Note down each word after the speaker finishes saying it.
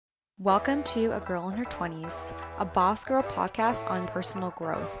Welcome to A Girl in Her 20s, a Boss Girl podcast on personal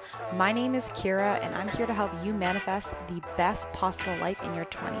growth. My name is Kira, and I'm here to help you manifest the best possible life in your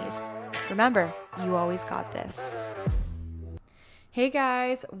 20s. Remember, you always got this. Hey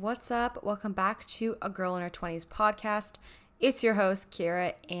guys, what's up? Welcome back to A Girl in Her 20s podcast. It's your host,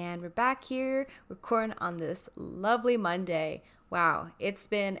 Kira, and we're back here recording on this lovely Monday. Wow, it's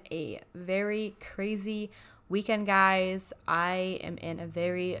been a very crazy weekend, guys. I am in a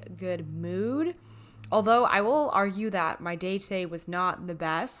very good mood, although I will argue that my day today was not the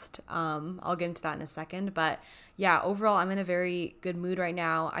best. I'll get into that in a second, but yeah, overall I'm in a very good mood right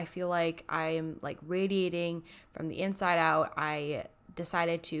now. I feel like I am like radiating from the inside out. I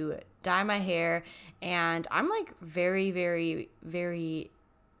decided to dye my hair, and I'm like very, very, very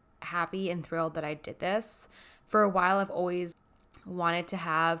happy and thrilled that I did this. For a while, I've always wanted to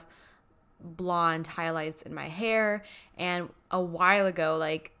have blonde highlights in my hair, and a while ago,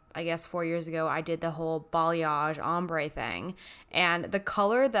 like I guess 4 years ago, I did the whole balayage ombre thing, and the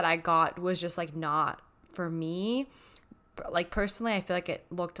color that I got was just like not for me. Like personally, I feel like it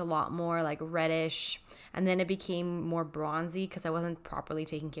looked a lot more like reddish, and then it became more bronzy because I wasn't properly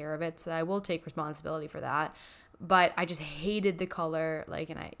taking care of it, so I will take responsibility for that. But I just hated the color,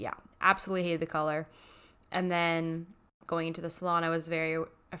 like, and I absolutely hated the color. And then going into the salon, I was very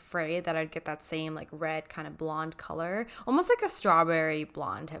afraid that I'd get that same like red kind of blonde color, almost like a strawberry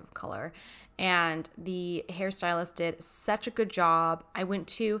blonde type of color. And the hairstylist did such a good job. I went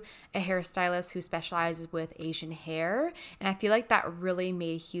to a hairstylist who specializes with Asian hair, and I feel like that really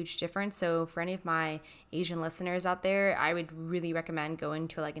made a huge difference. So for any of my Asian listeners out there, I would really recommend going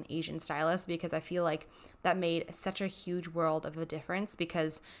to like an Asian stylist, because I feel like that made such a huge world of a difference,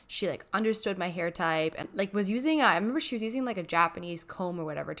 because she like understood my hair type and like was using I remember she was using like a Japanese comb or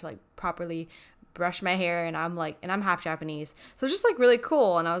whatever to like properly brush my hair, and I'm half Japanese, so it's just like really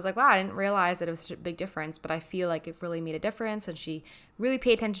cool. And I was like, wow, I didn't realize that it was such a big difference, but I feel like it really made a difference, and she really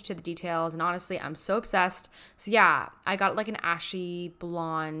paid attention to the details, and honestly I'm so obsessed. So yeah, I got like an ashy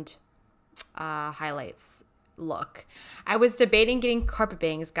blonde highlights look. I was debating getting carpet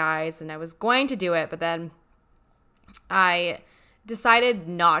bangs, guys, and I was going to do it, but then I decided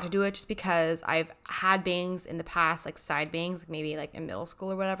not to do it just because I've had bangs in the past, like side bangs, like maybe like in middle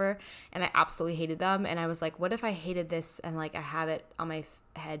school or whatever, and I absolutely hated them. And I was like, what if I hated this and like I have it on my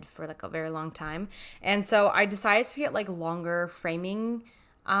head for like a very long time? And so I decided to get like longer framing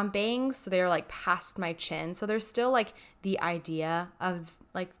bangs, so they're like past my chin, so there's still like the idea of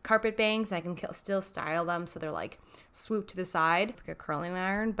like carpet bangs, and I can still style them so they're like swoop to the side like a curling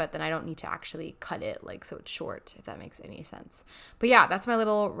iron, but then I don't need to actually cut it like so it's short, if that makes any sense. But yeah, that's my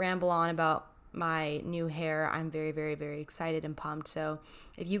little ramble on about my new hair. I'm very, very, very excited and pumped. So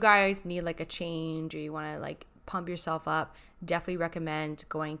if you guys need like a change, or you want to like pump yourself up, definitely recommend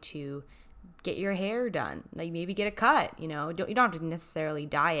going to get your hair done. Like maybe get a cut, you don't have to necessarily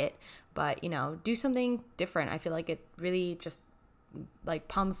dye it, but do something different. I feel like it really just like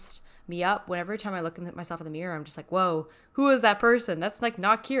pumps me up. Whenever time I look at myself in the mirror, I'm just like, whoa, who is that person? That's like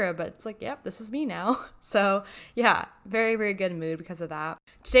not Kira, but it's like, yep, this is me now. So yeah, very, very good mood because of that.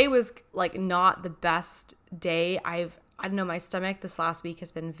 Today was like not the best day. I don't know, my stomach this last week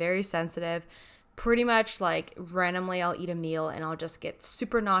has been very sensitive. Pretty much like randomly I'll eat a meal and I'll just get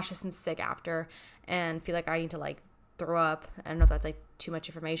super nauseous and sick after, and feel like I need to like throw up. I don't know if that's like too much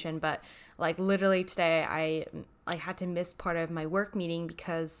information, but like literally today I had to miss part of my work meeting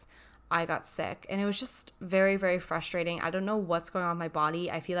because I got sick, and it was just very, very frustrating. I don't know what's going on with my body.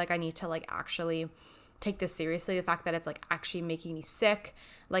 I feel like I need to like actually take this seriously, the fact that it's like actually making me sick.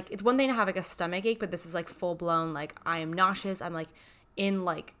 Like it's one thing to have like a stomach ache, but this is like full blown, like I am nauseous. I'm like in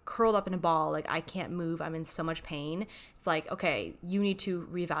like curled up in a ball, like I can't move. I'm in so much pain. It's like, okay, you need to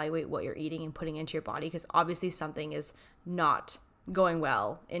reevaluate what you're eating and putting into your body, because obviously something is not going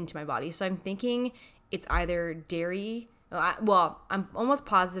well into my body. So I'm thinking it's either dairy. Well, I'm almost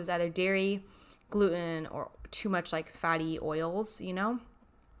positive it's either dairy, gluten, or too much like fatty oils,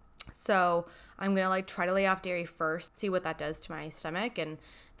 So I'm going to like try to lay off dairy first, see what that does to my stomach, and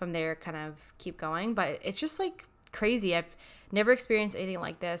from there kind of keep going. But it's just like crazy. I've never experienced anything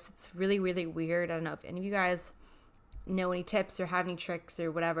like this. It's really, really weird. I don't know if any of you guys know any tips or have any tricks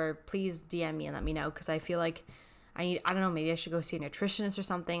or whatever. Please DM me and let me know, because I feel like I don't know, maybe I should go see a nutritionist or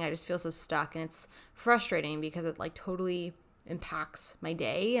something. I just feel so stuck, and it's frustrating because it like totally impacts my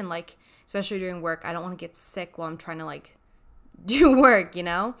day, and like especially during work, I don't want to get sick while I'm trying to like do work,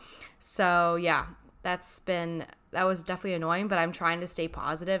 So yeah, that was definitely annoying, but I'm trying to stay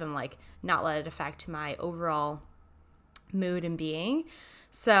positive and like not let it affect my overall mood and being.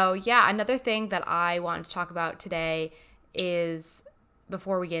 So yeah, another thing that I wanted to talk about today is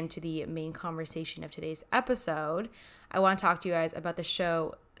before we get into the main conversation of today's episode, I want to talk to you guys about the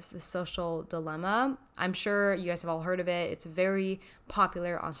show, The Social Dilemma. I'm sure you guys have all heard of it. It's very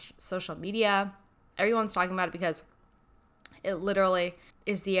popular on social media. Everyone's talking about it because it literally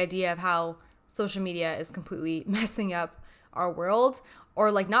is the idea of how social media is completely messing up our world. Or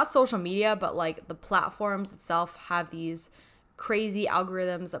like not social media, but like the platforms itself have these crazy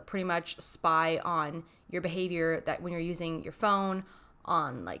algorithms that pretty much spy on your behavior, that when you're using your phone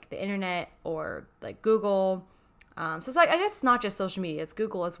on like the internet or like Google. So it's like, I guess it's not just social media, it's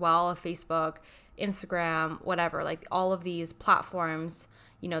Google as well, Facebook, Instagram, whatever, like all of these platforms,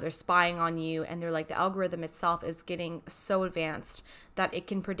 you know, they're spying on you, and they're like, the algorithm itself is getting so advanced that it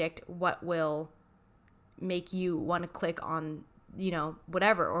can predict what will make you want to click on, you know,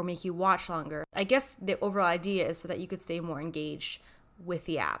 whatever, or make you watch longer. I guess the overall idea is so that you could stay more engaged with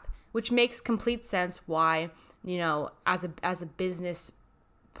the app, which makes complete sense why, you know, as a business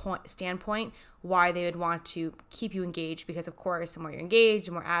standpoint, why they would want to keep you engaged, because of course, the more you're engaged,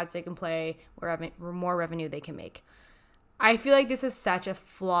 the more ads they can play, more revenue they can make. I feel like this is such a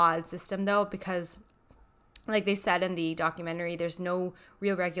flawed system though, because like they said in the documentary, there's no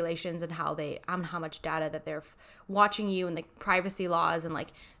real regulations on how much data that they're watching you, and like privacy laws, and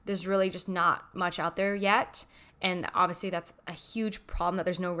like there's really just not much out there yet. And obviously that's a huge problem that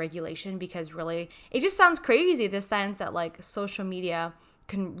there's no regulation, because really it just sounds crazy, this sense that like social media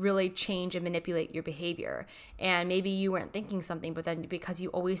can really change and manipulate your behavior. And maybe you weren't thinking something, but then because you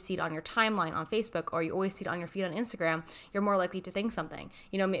always see it on your timeline on Facebook, or you always see it on your feed on Instagram, you're more likely to think something.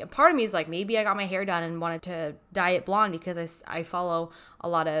 You know, part of me is like, maybe I got my hair done and wanted to dye it blonde because I follow a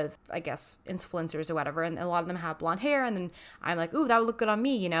lot of, I guess, influencers or whatever, and a lot of them have blonde hair, and then I'm like, ooh, that would look good on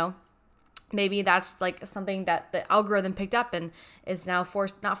me, you know? Maybe that's like something that the algorithm picked up and is now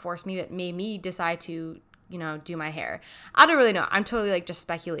made me decide to, you know, do my hair. I don't really know. I'm totally like just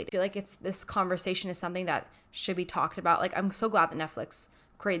speculating. I feel like this conversation is something that should be talked about. Like, I'm so glad that Netflix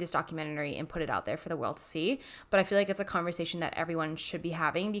created this documentary and put it out there for the world to see. But I feel like it's a conversation that everyone should be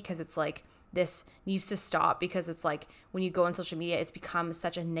having, because it's like, this needs to stop, because it's like when you go on social media, it's become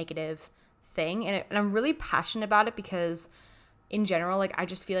such a negative thing. And I'm really passionate about it, because in general, like, I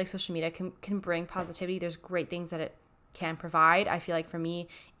just feel like social media can bring positivity. There's great things that it can provide. I feel like for me,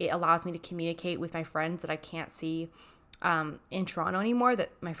 it allows me to communicate with my friends that I can't see in Toronto anymore, that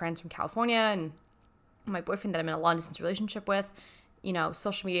my friends from California and my boyfriend that I'm in a long distance relationship with. You know,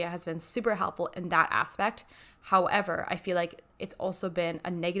 social media has been super helpful in that aspect. However, I feel like it's also been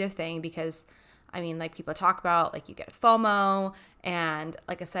a negative thing, because I mean, like people talk about, like you get FOMO, and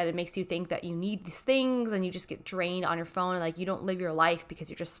like I said, it makes you think that you need these things, and you just get drained on your phone, and like you don't live your life because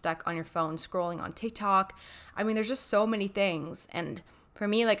you're just stuck on your phone scrolling on TikTok. I mean, there's just so many things. And for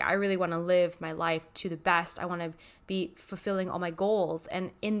me, like, I really want to live my life to the best. I want to be fulfilling all my goals.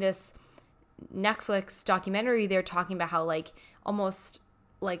 And in this Netflix documentary, they're talking about how like almost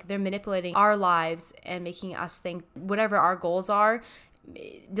like they're manipulating our lives and making us think whatever our goals are,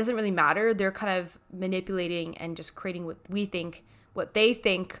 it doesn't really matter. They're kind of manipulating and just creating what they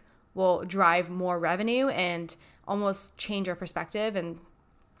think will drive more revenue and almost change our perspective,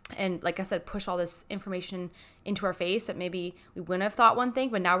 and like I said, push all this information into our face that maybe we wouldn't have thought one thing,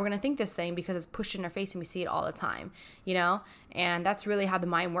 but now we're going to think this thing because it's pushed in our face and we see it all the time, you know? And that's really how the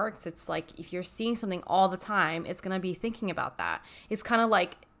mind works. It's like, if you're seeing something all the time, it's going to be thinking about that. It's kind of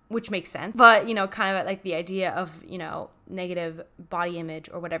like, which makes sense, but, you know, kind of like the idea of, you know, negative body image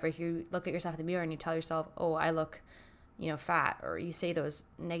or whatever. If you look at yourself in the mirror and you tell yourself, oh, I look, you know, fat, or you say those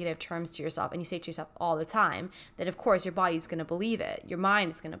negative terms to yourself, and you say it to yourself all the time, then of course your body's going to believe it. Your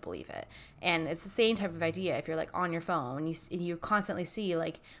mind is going to believe it. And it's the same type of idea if you're like on your phone, you constantly see,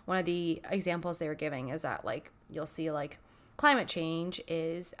 like, one of the examples they were giving is that, like, you'll see like climate change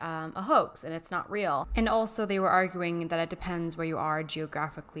is a hoax and it's not real. And also they were arguing that it depends where you are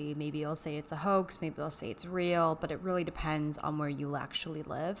geographically. Maybe you'll say it's a hoax, maybe you'll say it's real, but it really depends on where you actually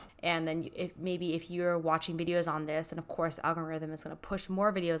live. And then if you're watching videos on this, and of course the algorithm is going to push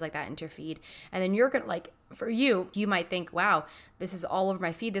more videos like that into your feed, and then you're going to, like, for you might think, wow, this is all over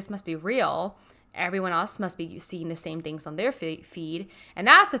my feed, this must be real. Everyone else must be seeing the same things on their feed. And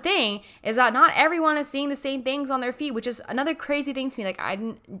that's the thing, is that not everyone is seeing the same things on their feed, which is another crazy thing to me. Like, I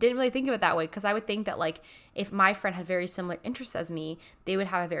didn't really think of it that way, because I would think that, like, if my friend had very similar interests as me, they would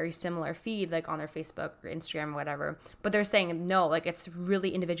have a very similar feed, like on their Facebook or Instagram or whatever. But they're saying no, like, it's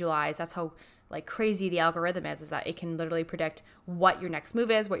really individualized. That's how, like, crazy the algorithm is that it can literally predict what your next move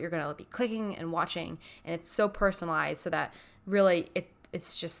is, what you're going to be clicking and watching. And it's so personalized, so that really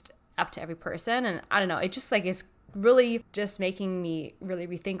it's just up to every person. And I don't know, it just, like, is really just making me really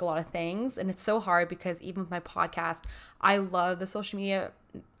rethink a lot of things. And it's so hard because even with my podcast, I love the social media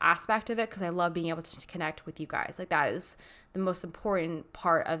aspect of it because I love being able to connect with you guys. Like that is the most important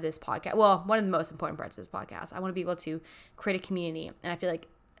part of this podcast. Well, one of the most important parts of this podcast. I want to be able to create a community. And I feel like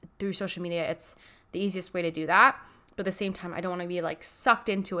through social media, it's the easiest way to do that. But at the same time, I don't want to be like sucked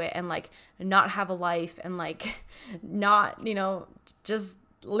into it and like not have a life and like not, just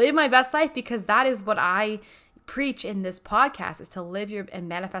live my best life, because that is what I preach in this podcast, is to live your and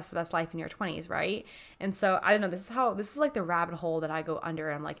manifest the best life in your 20s, right? And so I don't know, this is like the rabbit hole that I go under.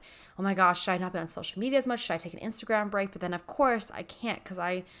 And I'm like, oh my gosh, should I not be on social media as much? Should I take an Instagram break? But then of course I can't, because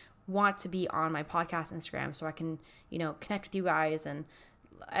I want to be on my podcast Instagram so I can, connect with you guys and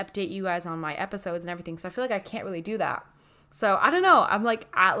update you guys on my episodes and everything. So I feel like I can't really do that. So I don't know. I'm like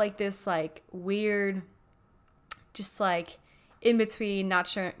at like this like weird, just like in between, not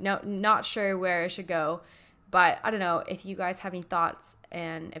sure where I should go. But I don't know if you guys have any thoughts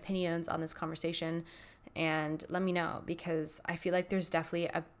and opinions on this conversation, and let me know, because I feel like there's definitely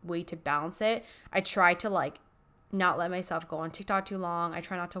a way to balance it. I try to like not let myself go on TikTok too long. I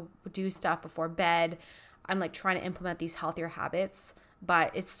try not to do stuff before bed. I'm like trying to implement these healthier habits,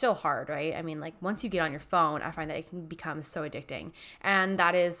 but it's still hard, right? I mean, like once you get on your phone, I find that it can become so addicting. And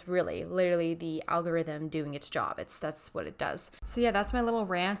that is really literally the algorithm doing its job. That's what it does. So yeah, that's my little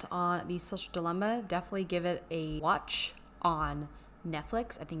rant on the social dilemma. Definitely give it a watch on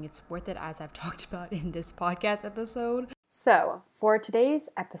Netflix. I think it's worth it, as I've talked about in this podcast episode. So for today's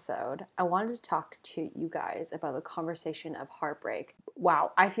episode, I wanted to talk to you guys about the conversation of heartbreak.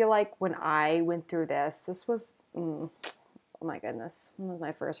 Wow, I feel like when I went through this was... oh my goodness, when was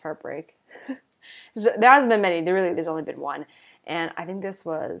my first heartbreak? There hasn't been many. There's only been one. And I think this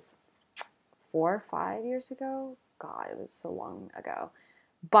was 4 or 5 years ago. God, it was so long ago.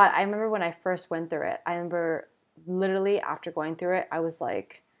 But I remember when I first went through it, I remember literally after going through it, I was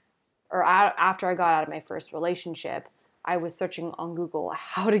like, after I got out of my first relationship, I was searching on Google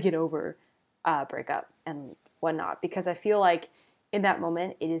how to get over a breakup and whatnot. Because I feel like in that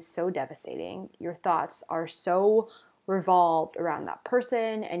moment, it is so devastating. Your thoughts are so revolved around that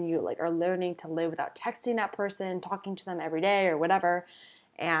person, and you like are learning to live without texting that person, talking to them every day or whatever.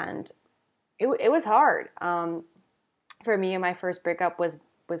 And it was hard. For me, my first breakup was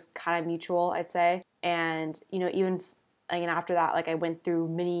kind of mutual, I'd say. And even like, after that, like I went through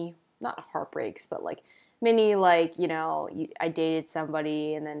many, not heartbreaks, but like many, like I dated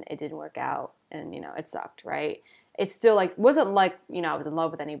somebody and then it didn't work out, and it sucked, right? It's still like wasn't like I was in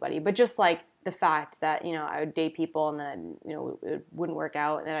love with anybody, but just like the fact that I would date people and then it wouldn't work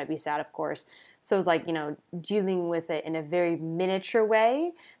out, and then I'd be sad, of course. So it was like dealing with it in a very miniature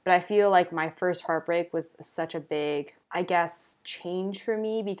way. But I feel like my first heartbreak was such a big, I guess, change for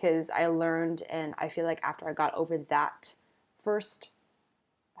me, because I learned, and I feel like after I got over that first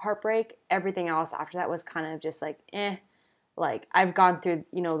heartbreak, everything else after that was kind of just like like I've gone through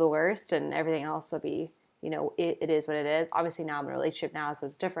the worst, and everything else will be it is what it is. Obviously now I'm in a relationship now, so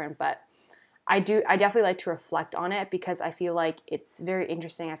it's different, but I definitely like to reflect on it, because I feel like it's very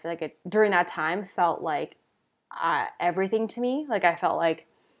interesting. I feel like it during that time felt like everything to me. Like I felt like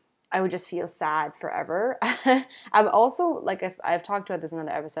I would just feel sad forever. I'm also, like I've talked about this in other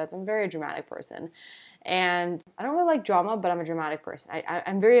episodes, I'm a very dramatic person, and I don't really like drama, but I'm a dramatic person.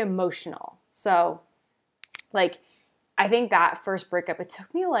 I'm very emotional. So like I think that first breakup, it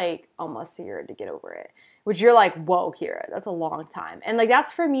took me like almost a year to get over it, which you're like, whoa, Kira, that's a long time. And like,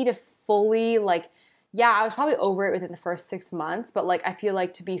 that's for me to fully like, yeah, I was probably over it within the first 6 months, but like, I feel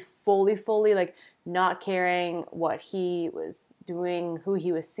like to be fully like not caring what he was doing, who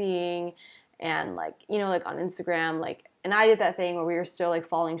he was seeing, and like, like on Instagram, like, and I did that thing where we were still like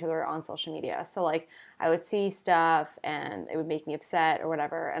following each other on social media. So like I would see stuff and it would make me upset or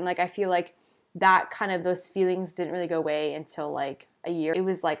whatever. And like, I feel like that kind of, those feelings didn't really go away until like a year. It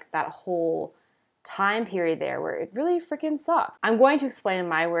was like that whole time period there where it really freaking sucked. I'm going to explain in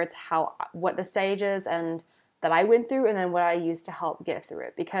my words what the stage is and that I went through, and then what I used to help get through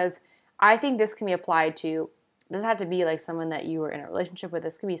it, because I think this can be applied to, it doesn't have to be like someone that you were in a relationship with.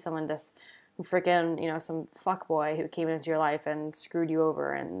 This could be someone just who freaking, some fuckboy who came into your life and screwed you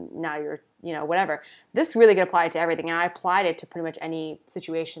over, and now you're, whatever. This really could apply to everything, and I applied it to pretty much any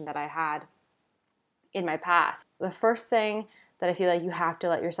situation that I had in my past. The first thing that I feel like you have to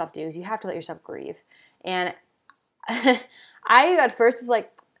let yourself do is you have to let yourself grieve. And I at first was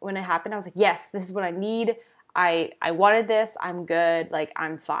like, when it happened, I was like, yes, this is what I need. I wanted this. I'm good. Like,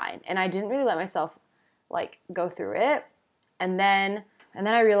 I'm fine. And I didn't really let myself like go through it. And then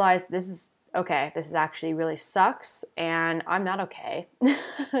I realized this is actually really sucks, and I'm not okay.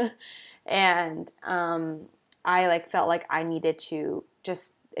 And I like felt like I needed to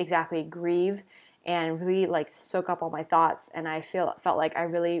just exactly grieve and really like soak up all my thoughts. And I felt like I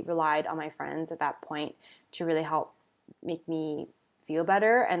really relied on my friends at that point to really help make me feel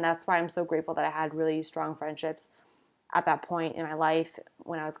better. And that's why I'm so grateful that I had really strong friendships at that point in my life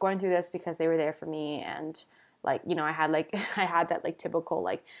when I was going through this, because they were there for me. And like, you know, I had that like typical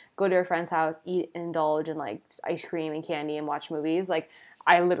like go to a friend's house, eat, indulge in like ice cream and candy and watch movies. Like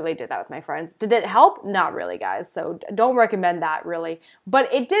I literally did that with my friends. Did it help? Not really, guys. So don't recommend that really.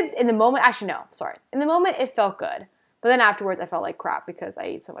 But it did in the moment. Actually, no, sorry. In the moment, it felt good. But then afterwards, I felt like crap because I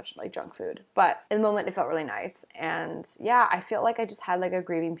ate so much like junk food. But in the moment, it felt really nice. And yeah, I feel like I just had like a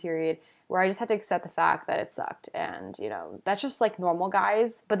grieving period where I just had to accept the fact that it sucked. And, you know, that's just like normal,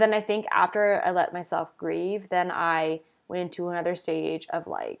 guys. But then I think after I let myself grieve, then I went into another stage of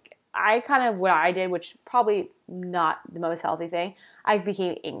like, what I did, which probably not the most healthy thing, I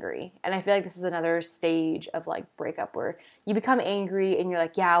became angry. And I feel like this is another stage of like breakup where you become angry and you're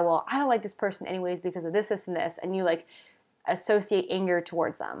like, yeah, well, I don't like this person anyways because of this, this, and this. And you like associate anger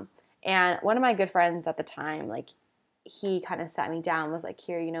towards them. And one of my good friends at the time, like he kind of sat me down, was like,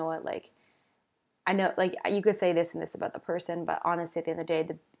 here, you know what, like, I know, like, you could say this and this about the person, but honestly, at the end of the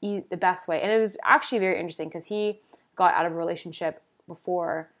day, the best way, and it was actually very interesting because he got out of a relationship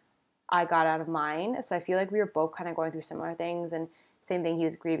before I got out of mine. So I feel like we were both kind of going through similar things, and same thing, he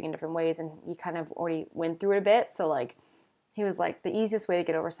was grieving in different ways, and he kind of already went through it a bit. So like, he was like, the easiest way to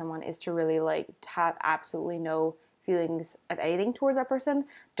get over someone is to really like have absolutely no feelings of anything towards that person.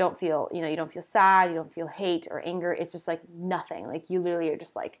 Don't feel, you know, you don't feel sad, you don't feel hate or anger. It's just like nothing. Like you literally are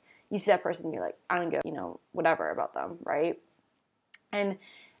just like, you see that person, you're like, I don't give, you know, whatever about them, right? And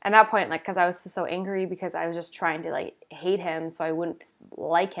at that point, like, because I was so angry because I was just trying to like hate him so I wouldn't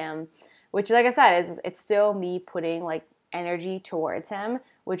like him, which, like I said, it's still me putting like energy towards him,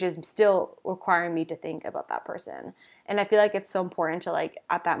 which is still requiring me to think about that person. And I feel like it's so important to like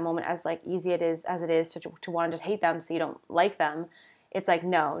at that moment, as like easy it is as it is to want to just hate them so you don't like them, it's like,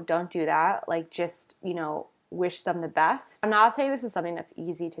 no, don't do that. Like just, you know, wish them the best. I'm not saying this is something that's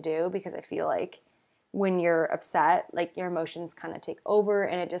easy to do, because I feel like when you're upset, like your emotions kind of take over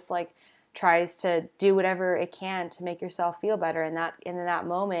and it just like tries to do whatever it can to make yourself feel better. And that in that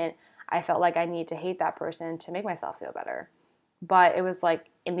moment, I felt like I need to hate that person to make myself feel better. But it was like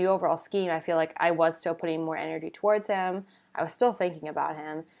in the overall scheme, I feel like I was still putting more energy towards him. I was still thinking about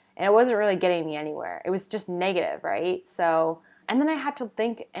him, and it wasn't really getting me anywhere. It was just negative, right? So, and then I had to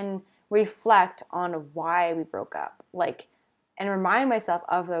think and reflect on why we broke up, like, and remind myself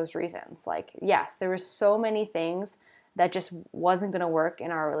of those reasons. Like, yes, there were so many things that just wasn't going to work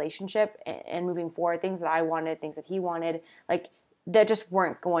in our relationship and moving forward, things that I wanted, things that he wanted, like that just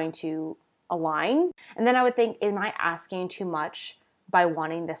weren't going to align. And then I would think, am I asking too much by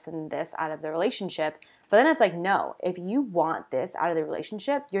wanting this and this out of the relationship? But then it's like, no, if you want this out of the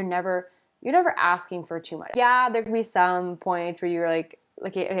relationship, you're never asking for too much. Yeah, there could be some points where you're like,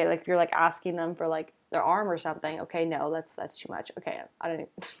 okay, like if you're like asking them for like their arm or something, okay, no, that's too much. Okay, I don't even,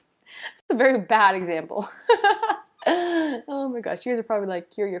 it's a very bad example. Oh my gosh, you guys are probably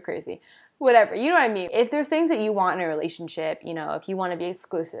like, you're crazy. Whatever, you know what I mean? If there's things that you want in a relationship, you know, if you want to be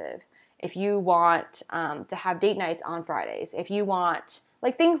exclusive, if you want to have date nights on Fridays, if you want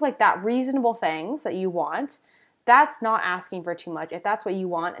like things like that, reasonable things that you want, that's not asking for too much. If that's what you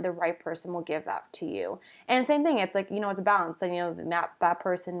want, the right person will give that to you. And same thing, it's like, you know, it's a balance. And, you know, that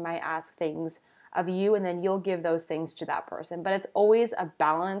person might ask things of you and then you'll give those things to that person. But it's always a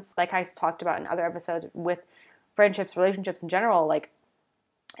balance. Like I talked about in other episodes with friendships, relationships in general, like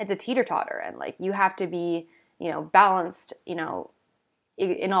it's a teeter-totter, and like you have to be, you know, balanced, you know,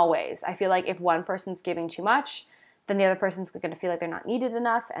 in all ways. I feel like if one person's giving too much, then the other person's going to feel like they're not needed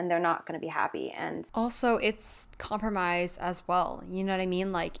enough and they're not going to be happy. And also it's compromise as well. You know what I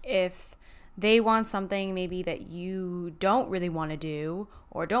mean? Like if they want something maybe that you don't really want to do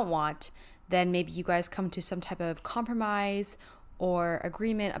or don't want, then maybe you guys come to some type of compromise or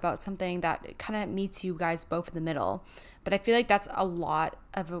agreement about something that kind of meets you guys both in the middle. But I feel like that's a lot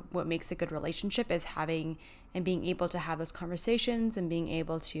of what makes a good relationship, is having and being able to have those conversations and being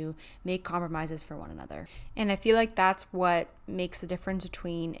able to make compromises for one another. And I feel like that's what makes the difference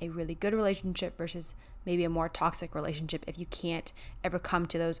between a really good relationship versus maybe a more toxic relationship, if you can't ever come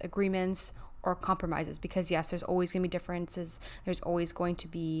to those agreements or compromises. Because yes, there's always going to be differences. There's always going to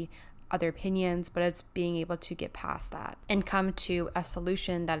be other opinions, but it's being able to get past that and come to a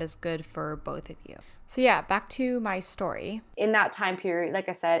solution that is good for both of you. So yeah, back to my story. In that time period, like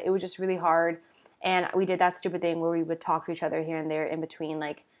I said, it was just really hard. And we did that stupid thing where we would talk to each other here and there in between,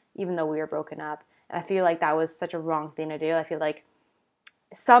 like, even though we were broken up. And I feel like that was such a wrong thing to do. I feel like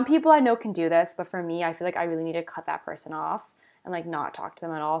some people I know can do this, but for me, I feel like I really need to cut that person off and like not talk to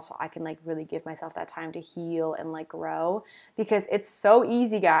them at all so I can like really give myself that time to heal and like grow, because it's so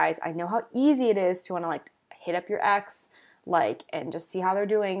easy, guys. I know how easy it is to want to like hit up your ex like and just see how they're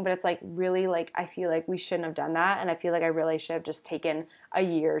doing, but it's like really like I feel like we shouldn't have done that, and I feel like I really should have just taken a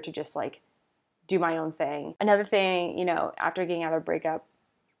year to just like do my own thing. Another thing, you know, after getting out of a breakup,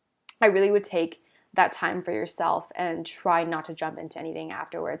 I really would take that time for yourself and try not to jump into anything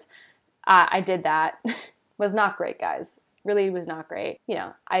afterwards. I did that. Was not great, guys. Really was not great. You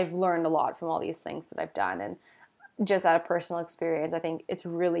know, I've learned a lot from all these things that I've done, and just out of personal experience, I think it's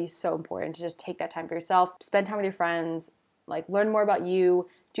really so important to just take that time for yourself, spend time with your friends, like learn more about you,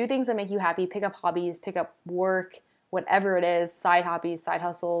 do things that make you happy, pick up hobbies, pick up work, whatever it is, side hobbies, side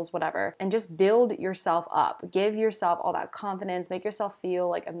hustles, whatever, and just build yourself up. Give yourself all that confidence, make yourself feel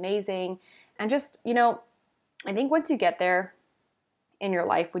like amazing, and just, you know, I think once you get there in your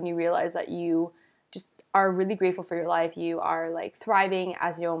life, when you realize that you just are really grateful for your life, you are like thriving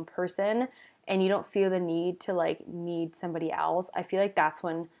as your own person, and you don't feel the need to like need somebody else, I feel like that's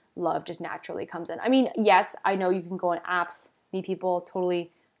when love just naturally comes in. I mean, yes, I know you can go on apps, meet people,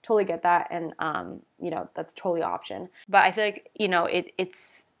 totally get that, and you know, that's totally option. But I feel like, you know,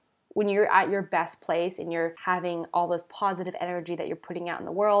 it's when you're at your best place and you're having all this positive energy that you're putting out in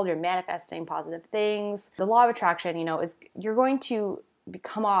the world, you're manifesting positive things. The law of attraction, you know, is you're going to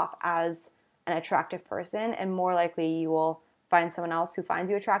come off as an attractive person, and more likely you will find someone else who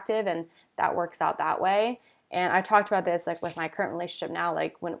finds you attractive, and that works out that way. And I talked about this like with my current relationship now,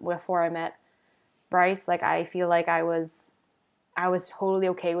 like before I met Bryce, like I feel like I was totally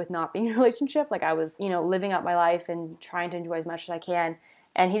okay with not being in a relationship. Like I was, you know, living up my life and trying to enjoy as much as I can.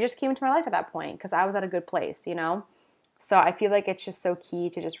 And he just came into my life at that point because I was at a good place, you know? So I feel like it's just so key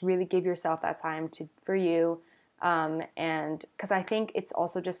to just really give yourself that time for you. And because I think it's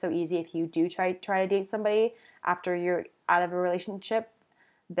also just so easy if you do try to date somebody after you're out of a relationship,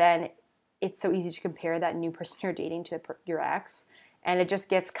 then it's so easy to compare that new person you're dating to your ex. And it just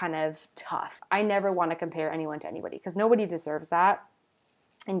gets kind of tough. I never want to compare anyone to anybody because nobody deserves that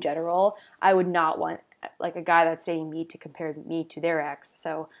in general. I would not want like a guy that's dating me to compare me to their ex.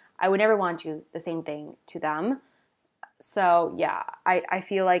 So I would never want to do the same thing to them. So yeah, I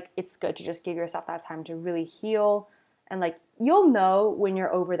feel like it's good to just give yourself that time to really heal. And like, you'll know when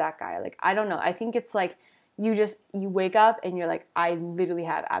you're over that guy. Like, I don't know. I think it's like you wake up and you're like, I literally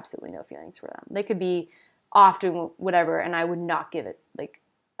have absolutely no feelings for them. They could be off doing whatever, and I would not give it like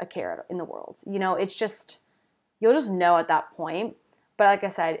a care in the world. You know, it's just, you'll just know at that point. But like I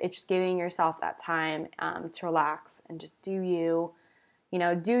said, it's just giving yourself that time to relax and just do you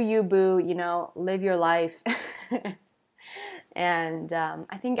know, do you, boo, you know, live your life. And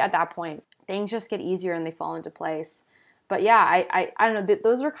I think at that point, things just get easier and they fall into place. But yeah, I don't know,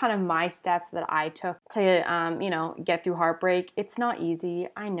 those are kind of my steps that I took to, you know, get through heartbreak. It's not easy.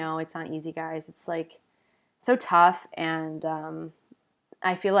 I know it's not easy, guys. It's like so tough. And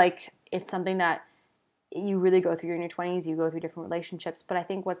I feel like it's something that you really go through in your 20s. You go through different relationships. But I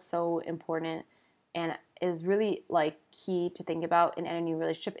think what's so important and is really like key to think about in any new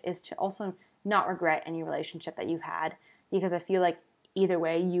relationship is to also not regret any relationship that you've had, because I feel like either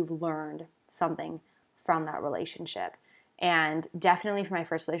way you've learned something from that relationship. And definitely for my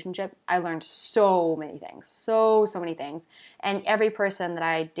first relationship, I learned so many things, so many things. And every person that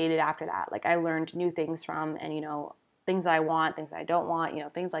I dated after that, like I learned new things from, and you know, things that I want, things that I don't want, you know,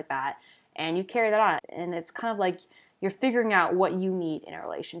 things like that. And you carry that on, and it's kind of like you're figuring out what you need in a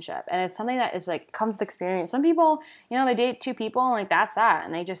relationship. And it's something that is like comes with experience. Some people, you know, they date two people and like that's that,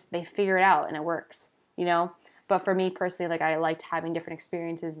 and they figure it out and it works, you know. But for me personally, like I liked having different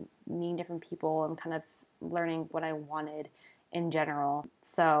experiences, meeting different people, and kind of learning what I wanted in general.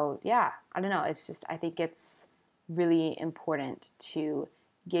 So yeah, I don't know. It's just, I think it's really important to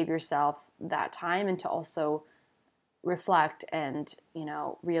give yourself that time and to also reflect and, you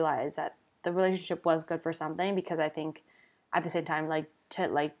know, realize that the relationship was good for something, because I think at the same time, like to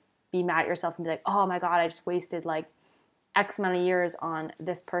like be mad at yourself and be like, oh my God, I just wasted like X amount of years on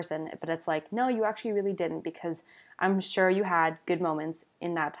this person. But it's like, no, you actually really didn't, because I'm sure you had good moments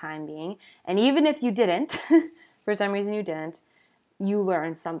in that time being. And even if you didn't, for some reason you didn't, you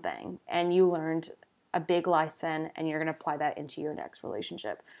learned something, and you learned a big lesson, and you're going to apply that into your next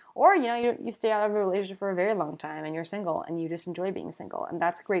relationship. Or, you know, you stay out of a relationship for a very long time and you're single and you just enjoy being single, and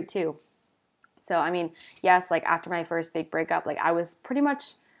that's great too. So, I mean, yes, like after my first big breakup, like I was pretty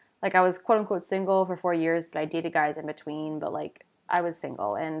much, like I was quote unquote single for 4 years, but I dated guys in between, but like I was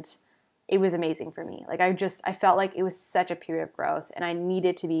single, and it was amazing for me. Like I felt like it was such a period of growth, and I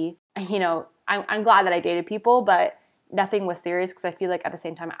needed to be, you know, I'm glad that I dated people, but nothing was serious because I feel like at the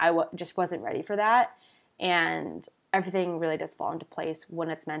same time I just wasn't ready for that. And everything really does fall into place when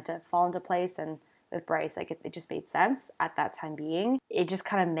it's meant to fall into place. And with Bryce, like it just made sense at that time being. It just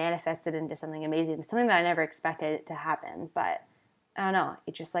kind of manifested into something amazing, something that I never expected to happen. But I don't know,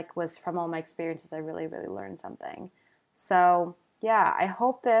 it just like was from all my experiences, I really, really learned something. So yeah, I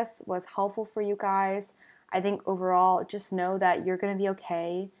hope this was helpful for you guys. I think overall, just know that you're going to be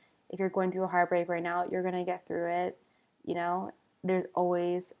okay. If you're going through a heartbreak right now, you're going to get through it. You know, it's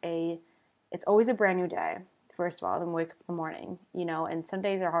always a brand new day, first of all, then wake up in the morning, you know, and some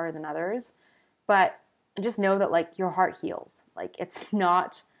days are harder than others. But just know that, like, your heart heals. Like, it's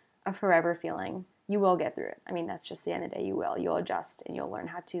not a forever feeling. You will get through it. I mean, that's just the end of the day. You will. You'll adjust, and you'll learn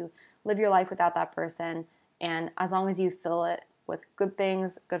how to live your life without that person. And as long as you fill it with good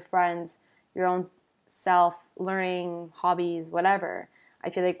things, good friends, your own self, learning, hobbies, whatever, I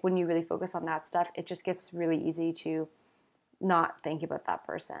feel like when you really focus on that stuff, it just gets really easy to not think about that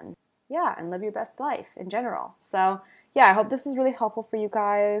person. Yeah, and live your best life in general. So yeah, I hope this is really helpful for you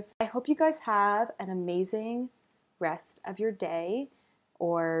guys. I hope you guys have an amazing rest of your day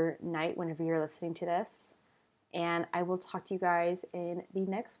or night whenever you're listening to this. And I will talk to you guys in the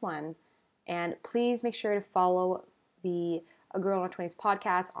next one. And please make sure to follow the A Girl in Her 20s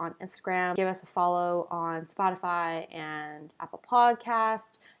podcast on Instagram. Give us a follow on Spotify and Apple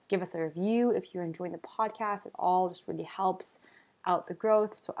Podcast. Give us a review if you're enjoying the podcast. It all just really helps out the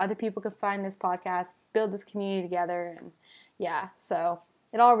growth so other people can find this podcast, build this community together. And yeah, so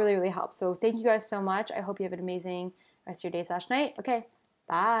it all really, really helps. So thank you guys so much. I hope you have an amazing rest of your day / night. Okay,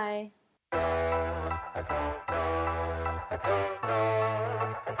 bye.